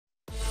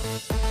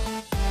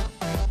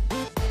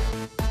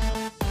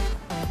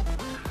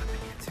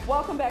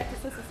Welcome back to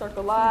Sister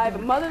Circle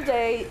Live.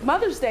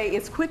 Mother's Day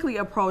is quickly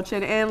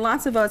approaching, and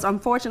lots of us,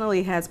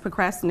 unfortunately, has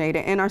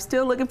procrastinated and are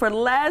still looking for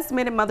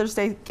last-minute Mother's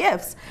Day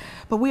gifts.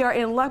 But we are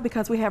in luck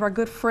because we have our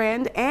good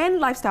friend and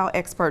lifestyle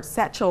expert,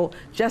 Satchel,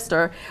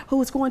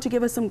 who is going to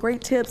give us some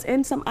great tips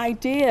and some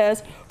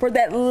ideas for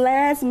that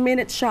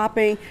last-minute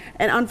shopping.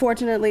 And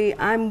unfortunately,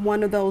 I'm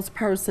one of those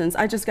persons.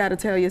 I just got to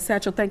tell you,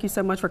 Satchel, thank you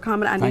so much for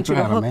coming. I need you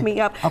to hook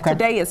me up. Okay.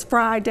 Today is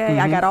Friday.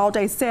 I got all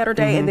day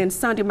Saturday, and then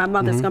Sunday, my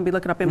mother's going to be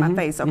looking up in my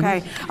face.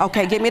 Okay,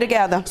 okay, get me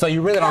together. So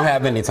you really don't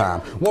have any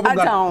time. What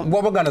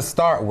we're gonna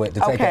start with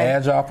to take the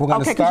edge off. We're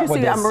gonna start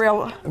with this. I'm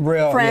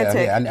real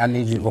frantic. Yeah, I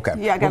need you. Okay.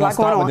 Yeah, I got we're gonna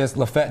start with this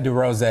Lafette du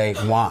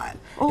Rosé wine.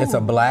 Ooh. It's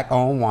a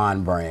black-owned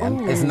wine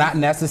brand. Ooh. It's not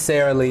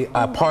necessarily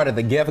a part of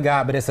the gift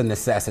guide, but it's a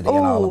necessity in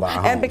all of our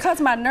homes. And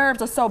because my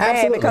nerves are so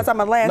bad, because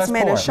I'm a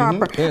last-minute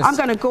shopper, I'm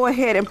gonna go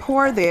ahead and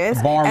pour this,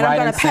 and I'm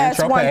gonna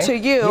pass one to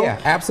you. Yeah,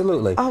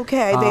 absolutely.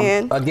 Okay,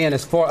 then. Again,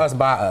 it's for us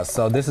by us,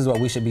 so this is what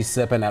we should be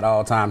sipping at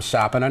all times,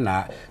 shopping or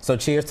not. So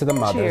cheers to the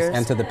mothers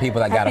and to the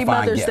people that gotta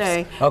find gifts.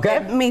 Happy Mother's Day.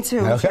 Okay. Me too.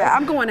 Okay. Yeah,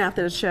 I'm going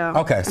after the show.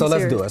 Okay, so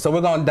let's do it. So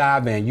we're gonna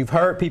dive in. You've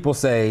heard people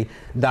say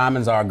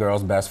diamonds are a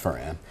girl's best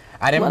friend.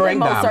 I didn't bring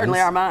diamonds. Most certainly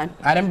are mine.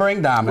 I didn't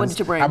bring diamonds. What did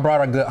you bring? I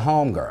brought a good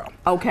home girl.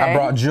 Okay. I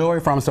brought jewelry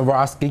from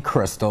Swarovski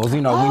crystals. You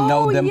know, we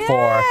know them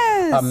for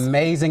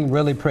amazing,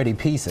 really pretty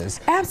pieces.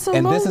 Absolutely.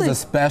 And this is a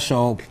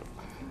special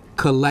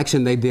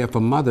collection they did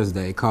for Mother's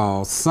Day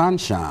called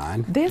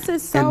Sunshine. This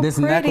is so And this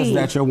necklace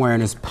that you're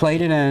wearing is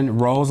plated in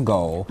rose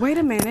gold. Wait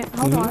a minute.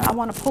 Hold on. I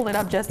want to pull it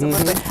up just a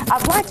little bit.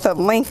 I like the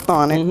length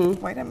on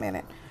it. Wait a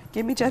minute.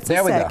 Give me just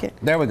a second.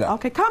 There we go.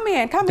 Okay, come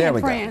in,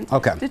 friend.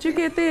 Okay. Did you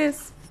get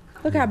this?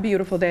 Look how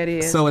beautiful that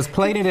is. So it's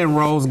plated in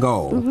rose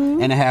gold,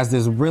 and it has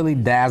this really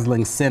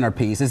dazzling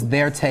centerpiece. It's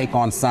their take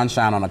on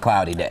sunshine on a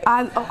cloudy day.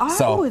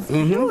 It's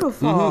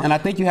beautiful. And I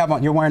think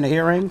you're wearing the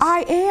earrings?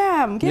 I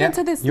am. Get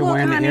into this You're look,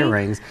 wearing honey. the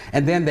earrings.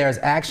 And then there's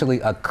actually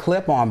a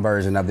clip-on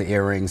version of the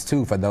earrings,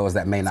 too, for those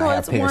that may not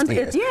have pierced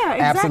ears. Yeah,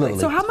 exactly. Absolutely.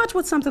 So how much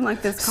would something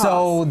like this cost?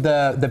 So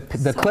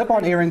the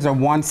clip-on earrings are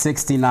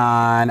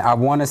 $169. I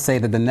want to say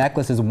that the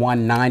necklace is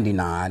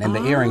 $199, and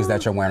the earrings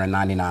that you're wearing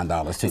are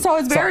 $99, too. So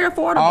it's very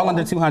affordable. All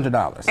under $200.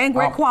 And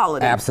great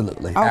quality.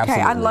 Absolutely. Okay,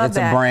 absolutely. I love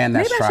that. It's a brand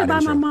that's tried and true. Maybe I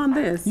should buy my mom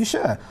this. You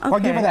should.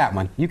 Or give her that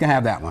one. You can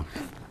have that one.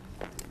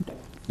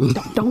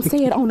 Don't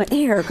say it on the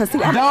air, cause see,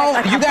 you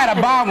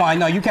gotta buy one.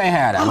 No, you can't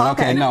have that one.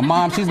 Okay, no,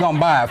 Mom, she's gonna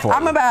buy it for you.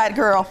 I'm gonna buy it,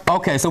 girl.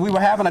 Okay, so we were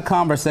having a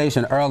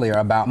conversation earlier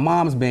about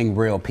moms being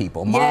real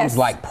people. Moms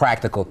like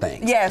practical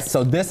things. Yes.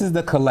 So this is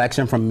the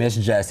collection from Miss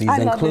Jessie's,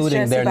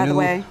 including their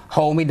new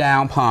Hold Me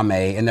Down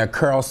pomade and their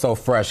Curl So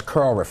Fresh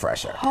Curl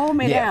Refresher. Hold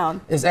me down.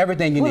 It's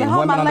everything you need. Will it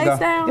hold my lace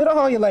down? It'll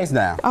hold your lace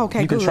down.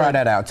 Okay, you can try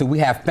that out too. We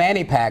have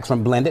fanny packs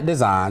from Blended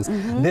Designs.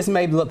 This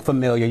may look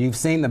familiar. You've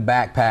seen the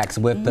backpacks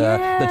with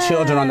the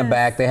children on the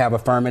back. They have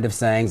affirmative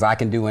sayings, I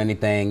can do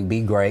anything,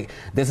 be great.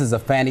 This is a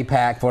fanny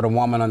pack for the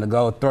woman on the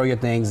go. Throw your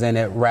things in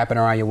it, wrap it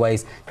around your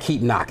waist,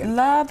 keep knocking.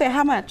 Love that.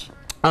 How much?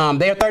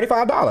 They are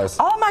 $35.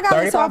 Oh my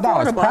God, it's so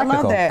affordable. Practical. I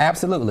love that.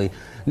 Absolutely.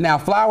 Now,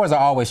 flowers are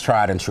always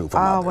tried and true for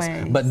mothers.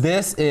 Always. But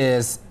this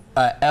is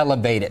an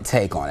elevated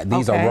take on it.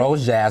 These are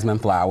rose jasmine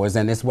flowers,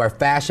 and it's where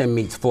fashion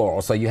meets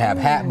floral. So you have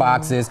hat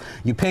boxes,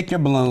 you pick your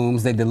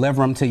blooms, they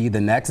deliver them to you the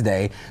next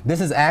day.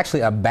 This is actually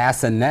a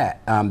bassinet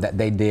that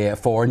they did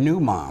for new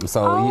moms.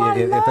 So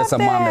if it's a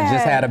mom that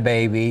just had a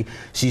baby,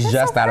 she's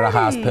just out of the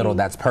hospital,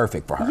 that's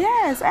perfect for her.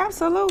 Yes,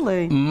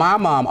 absolutely. My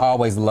mom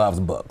always loves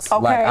books.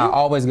 Like, I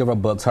always give her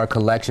books. Her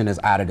collection is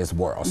out of this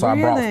world. So I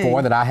brought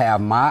 4 that I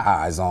have my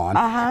eyes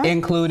on,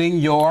 including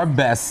your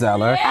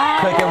bestseller,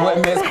 Cooking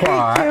with Miss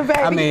Quan.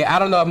 I mean, I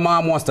don't know if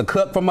Mom wants to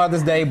cook for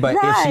Mother's Day, but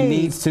if she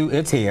needs to,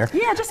 it's here.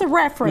 Yeah, just a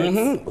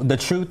reference. The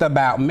Truth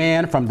About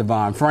Men from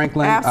Devon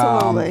Franklin.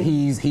 Absolutely.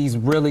 He's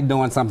really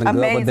doing something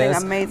good with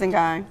this. Amazing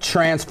guy.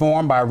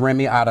 Transformed by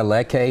Remy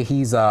Adeleke.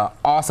 He's an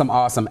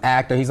awesome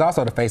actor. He's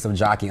also the face of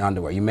Jockey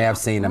Underwear. You may have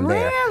seen him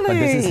there. But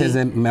this is his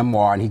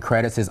memoir, and he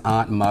credits his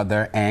aunt,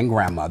 mother, and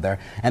grandmother.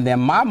 And then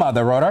my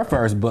mother wrote her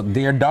first book,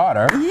 Dear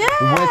Daughter,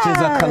 which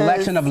is a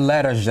collection of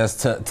letters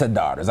just to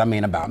daughters. I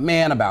mean, about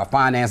men, about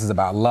finances,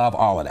 about love,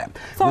 all of that.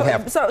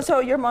 So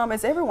your mom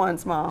is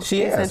everyone's mom.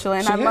 She is. Essentially,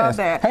 and I love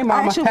that. Hey,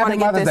 Mama, happy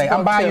Mother's Day.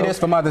 I'm buying you this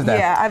for Mother's Day.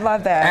 Yeah, I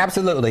love that.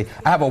 Absolutely.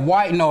 I have a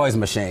white noise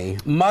machine.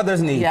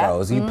 Mothers need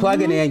those. You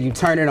plug it in, you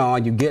turn it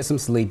on, you get some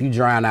sleep, you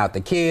drown out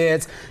the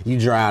kids, you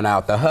drown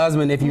out the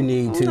husband if you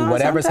need to.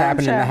 Whatever's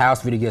happening in the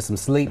house for you to get some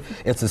sleep.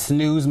 It's a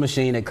snooze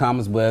machine. It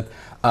comes with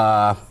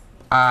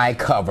eye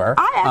cover.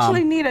 I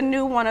actually need a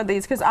new one of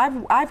these because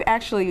I've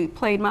actually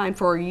played mine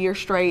for a year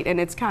straight and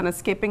it's kind of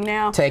skipping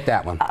now. Take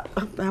that one.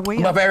 But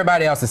for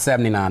everybody else, it's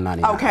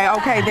 $79.99.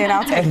 Okay, then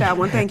I'll take that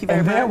one. Thank you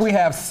very much. And then we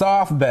have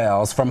soft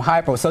bells from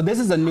Hyper. So this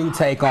is a new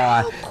take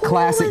on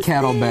classic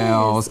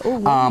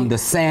kettlebells, the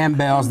sand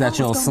bells that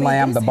you'll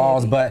slam the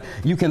balls, but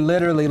you can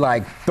literally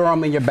like throw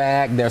them in your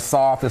bag. They're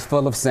soft, it's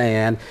full of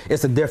sand.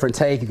 It's a different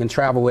take. You can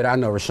travel with it. I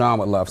know Rashawn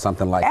would love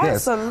something like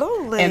this.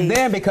 Absolutely. And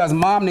then because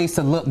Mom needs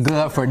to look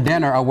good for dinner,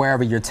 Atlanta or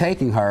wherever you're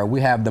taking her,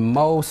 we have the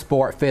Mo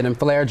Sport Fit and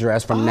Flare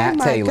dress from Nat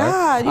Taylor,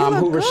 God, you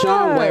who look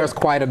Rashawn good. wears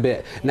quite a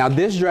bit. Now,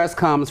 this dress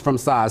comes from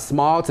size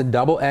small to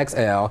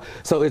XXL,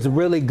 so it's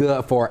really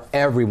good for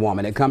every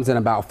woman. It comes in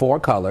about 4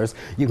 colors.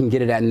 You can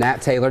get it at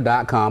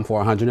nattaylor.com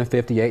for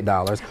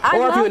 $158.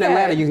 Or if you're in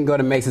Atlanta, you can go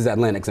to Macy's at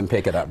Lenox and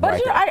pick it up. But right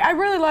you know, there. I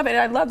really love it.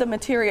 I love the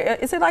material.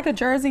 Is it like a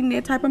jersey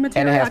knit type of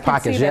material? And it has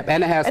pockets, yep.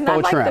 And it has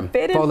faux trim. I like the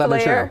fit and faux leather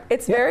flare. trim.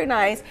 It's very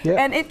nice. Yep.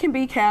 And it can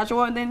be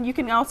casual, and then you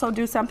can also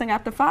do something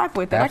after 5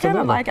 with it.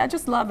 Absolutely. I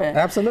just love it.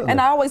 Absolutely. And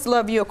I always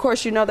love you. Of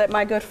course, you know that,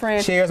 my good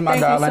friend. Cheers, my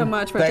Thank darling. you so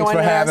much for Thanks joining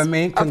us. for having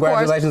me.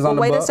 Congratulations on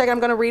the book. Wait a second, I'm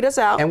going to read us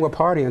out. And we're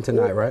partying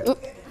tonight, right?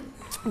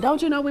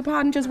 Don't you know we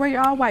partying? Just wear your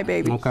all white,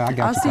 baby. Okay, I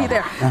got I'll you. see you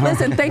there.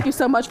 Listen, thank you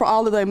so much for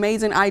all of the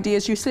amazing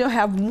ideas. You still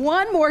have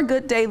one more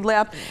good day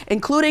left,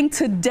 including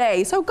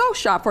today. So go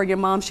shop for your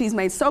mom. She's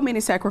made so many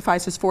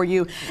sacrifices for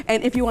you.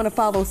 And if you want to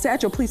follow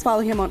Satchel, please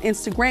follow him on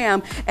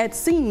Instagram at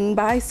Seen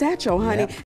by Satchel, honey. Yep.